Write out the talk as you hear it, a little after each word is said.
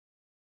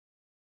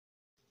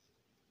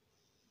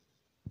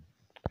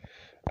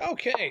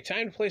Okay,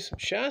 time to play some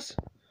chess.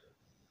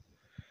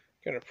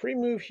 Gonna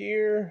pre-move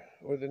here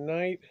with the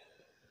knight,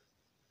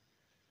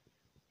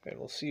 and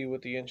we'll see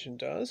what the engine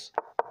does.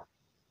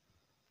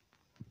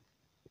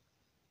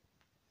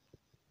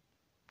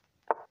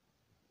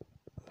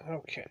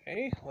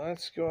 Okay,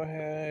 let's go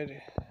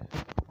ahead,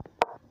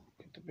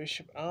 get the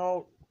bishop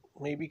out,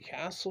 maybe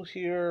castle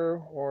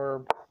here,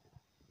 or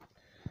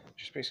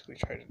just basically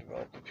try to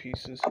develop the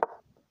pieces.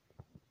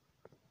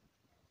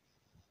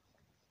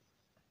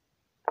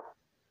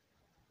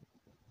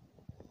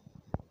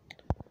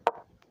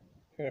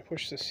 I'm going to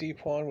push the c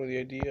pawn with the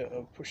idea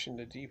of pushing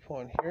the d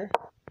pawn here.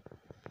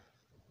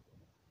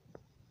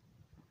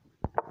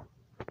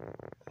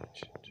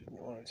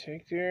 Didn't want to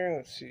take there.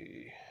 Let's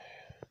see.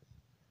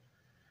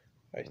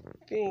 I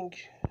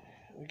think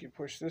we could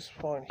push this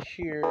pawn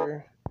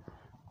here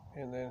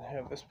and then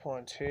have this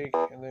pawn take,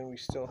 and then we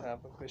still have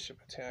a bishop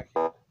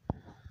attacking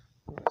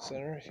in the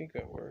center. I think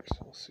that works.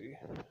 We'll see.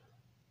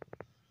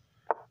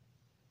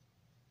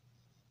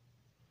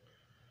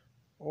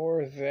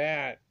 Or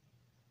that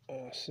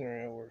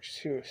scenario works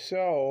too.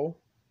 So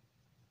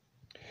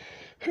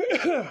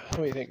let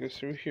me think this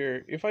through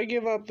here. If I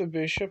give up the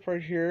bishop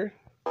right here,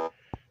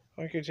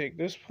 I could take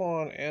this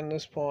pawn and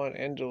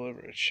deliver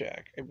a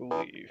check, I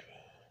believe.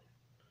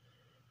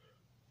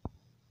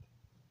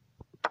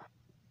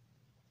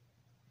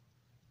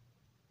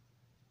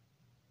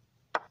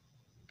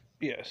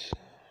 Yes.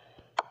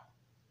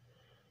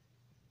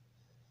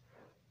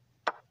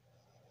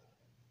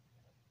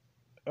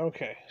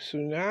 Okay, so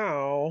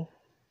now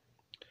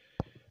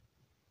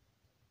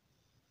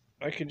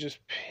I could just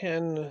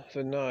pin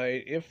the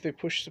knight. If they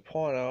push the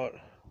pawn out,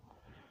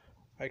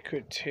 I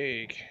could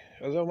take.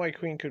 Although my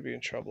queen could be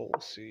in trouble,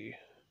 we'll see.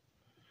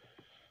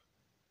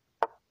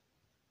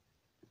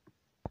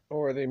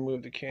 Or they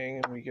move the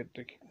king and we get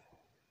the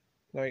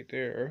knight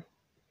there.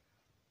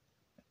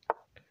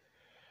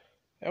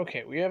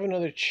 Okay, we have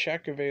another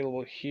check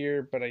available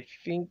here, but I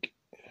think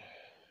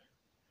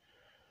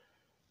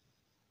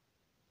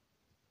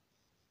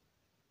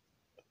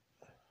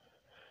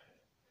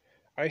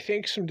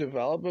some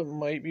development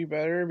might be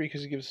better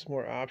because it gives us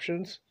more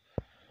options.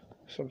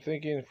 So I'm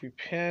thinking if we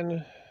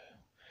pin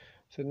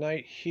the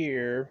knight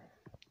here,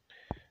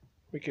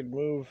 we could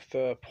move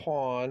the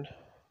pawn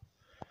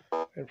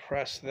and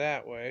press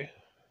that way.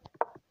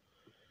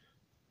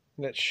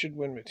 And that should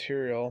win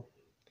material.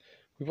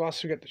 We've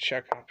also got the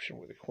check option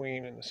with the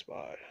queen in the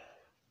spot.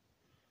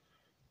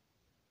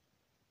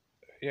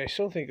 Yeah, I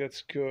still think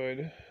that's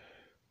good.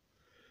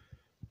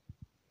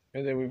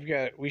 And then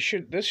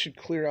this should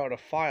clear out a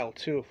file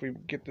too. If we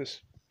get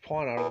this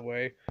pawn out of the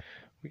way,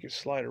 we could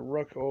slide a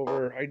rook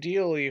over.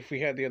 Ideally, if we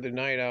had the other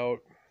knight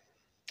out,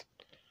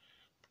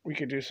 we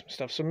could do some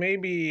stuff. So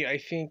maybe, I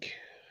think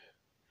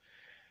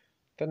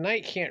the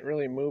knight can't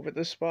really move at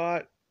this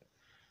spot.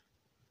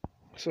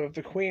 So if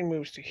the queen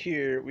moves to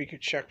here, we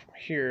could check from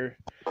here.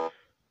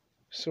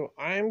 So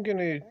I'm going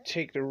to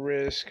take the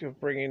risk of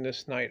bringing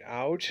this knight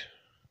out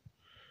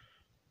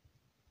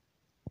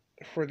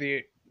for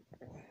the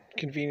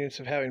convenience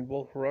of having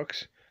both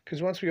rooks.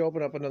 Because once we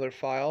open up another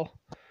file,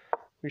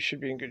 we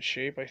should be in good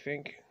shape, I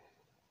think.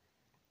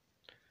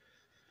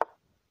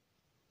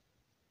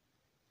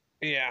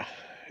 Yeah,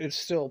 it's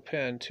still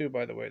pinned too,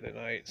 by the way, the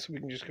knight. So we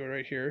can just go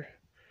right here.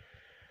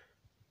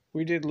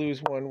 We did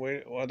lose one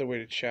other way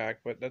to check,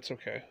 but that's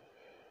okay.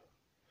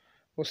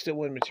 We'll still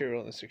win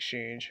material in this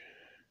exchange.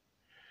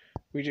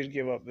 We did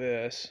give up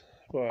this,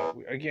 but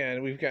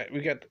again, we're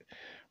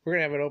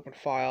gonna have an open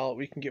file.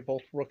 We can get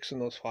both rooks in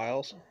those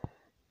files.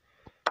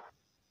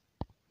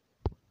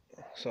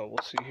 So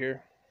we'll see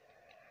here.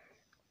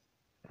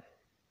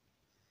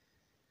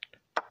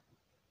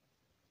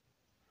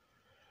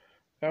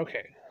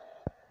 Okay.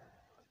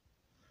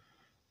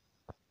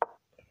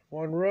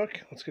 One rook.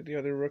 Let's get the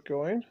other rook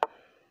going.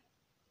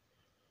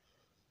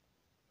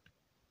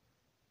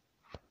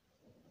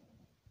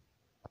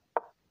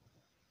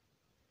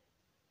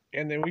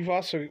 And then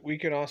we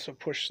can also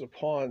push the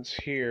pawns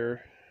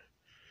here.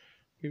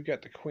 We've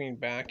got the queen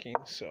backing,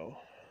 so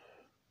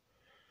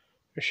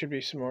there should be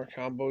some more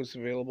combos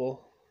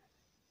available.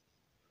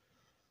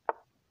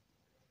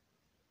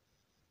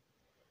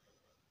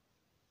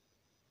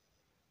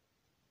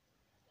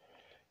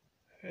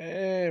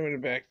 And I'm going to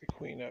back the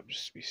queen up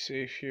just to be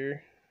safe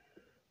here.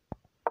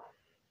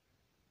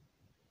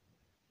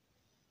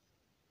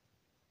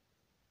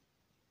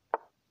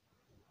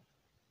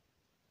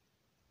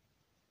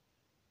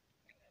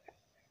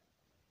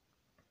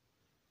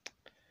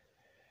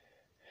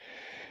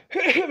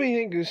 Let me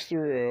think this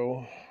through.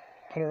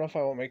 I don't know if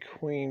I want my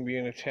queen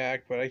being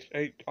attacked, but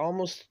I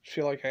almost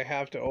feel like I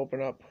have to open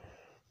up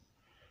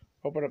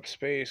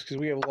space because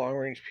we have long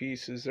range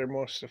pieces. They're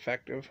most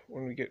effective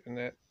when we get in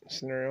that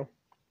scenario.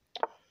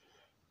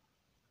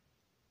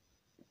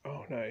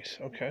 Oh, nice.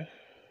 Okay.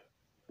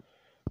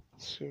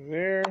 Let's go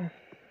there.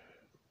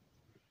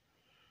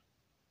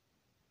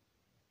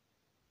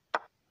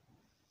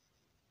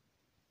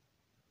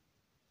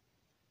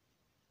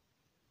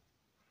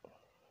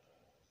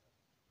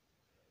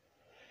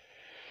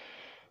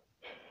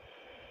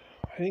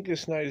 I think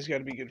this knight has got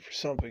to be good for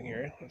something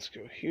here. Let's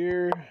go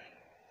here.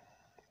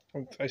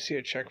 I see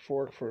a check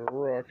fork for a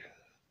rook.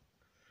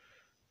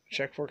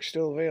 Check fork's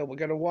still available.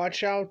 Got to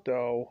watch out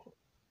though.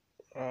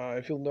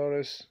 If you'll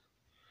notice,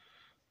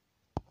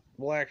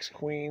 black's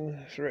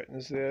queen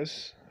threatens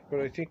this, but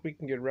I think we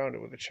can get around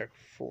it with a check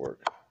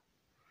fork.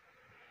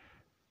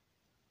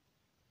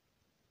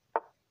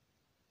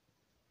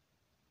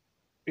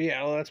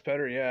 Yeah, well, that's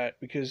better yet,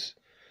 because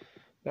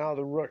now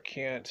the rook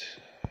can't.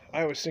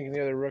 I was thinking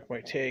the other rook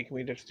might take, and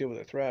we'd have to deal with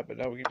a threat, but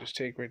now we can just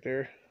take right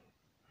there.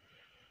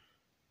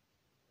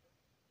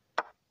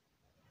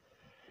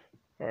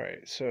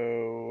 Alright,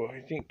 so I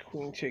think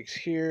queen takes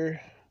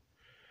here,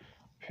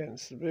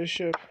 pins the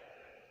bishop.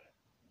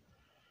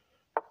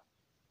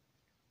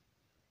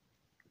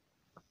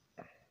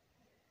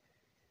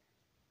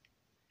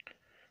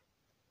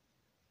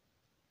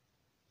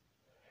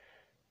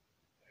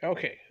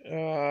 Okay,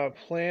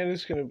 plan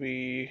is going to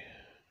be,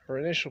 our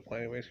initial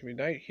plan anyway, is going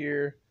to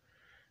be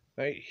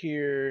knight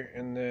here,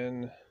 and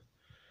then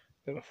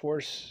that'll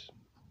force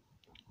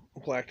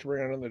black to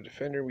bring on another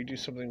defender. We do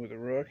something with the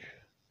rook.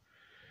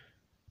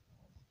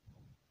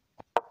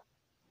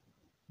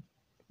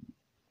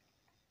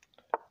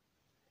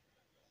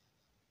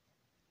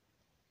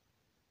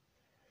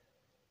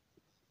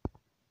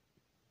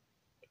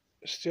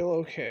 Still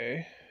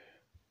okay.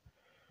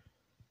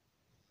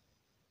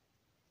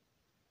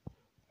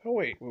 Oh,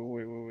 wait.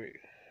 Oh,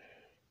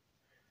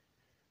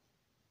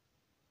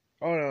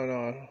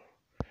 no.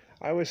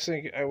 I was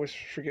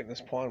forgetting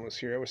this pawn was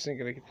here. I was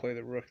thinking I could play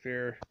the rook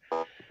there.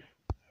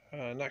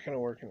 Not going to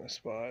work in this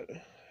spot.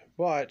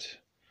 But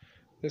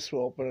this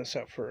will open us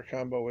up for a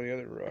combo with the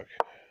other rook.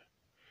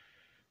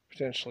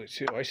 Potentially,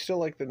 too. I still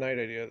like the knight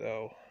idea,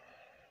 though.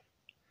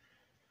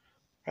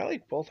 I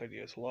like both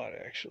ideas a lot,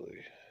 actually.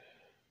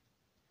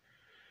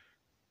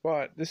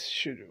 But this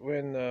should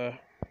win the...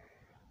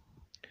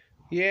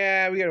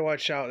 Yeah, we got to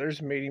watch out.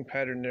 There's a mating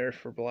pattern there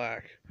for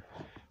black.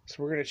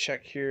 So we're going to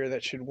check here.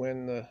 That should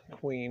win the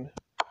queen.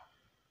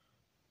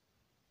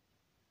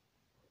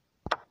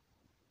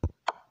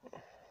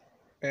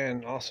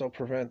 And also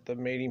prevent the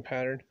mating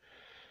pattern.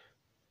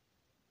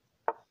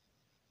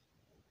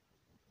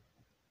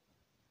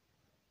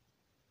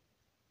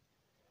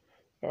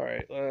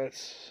 Alright, I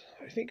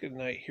think a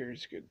knight here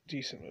is a good,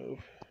 decent move.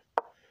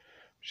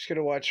 Just got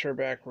to watch our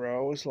back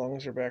row. As long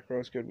as our back row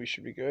is good, we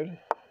should be good.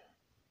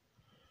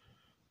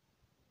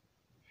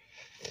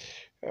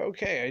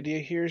 Okay, idea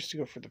here is to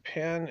go for the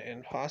pen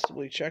and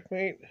possibly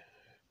checkmate.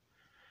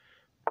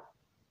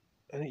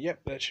 And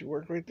yep, that should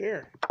work right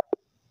there.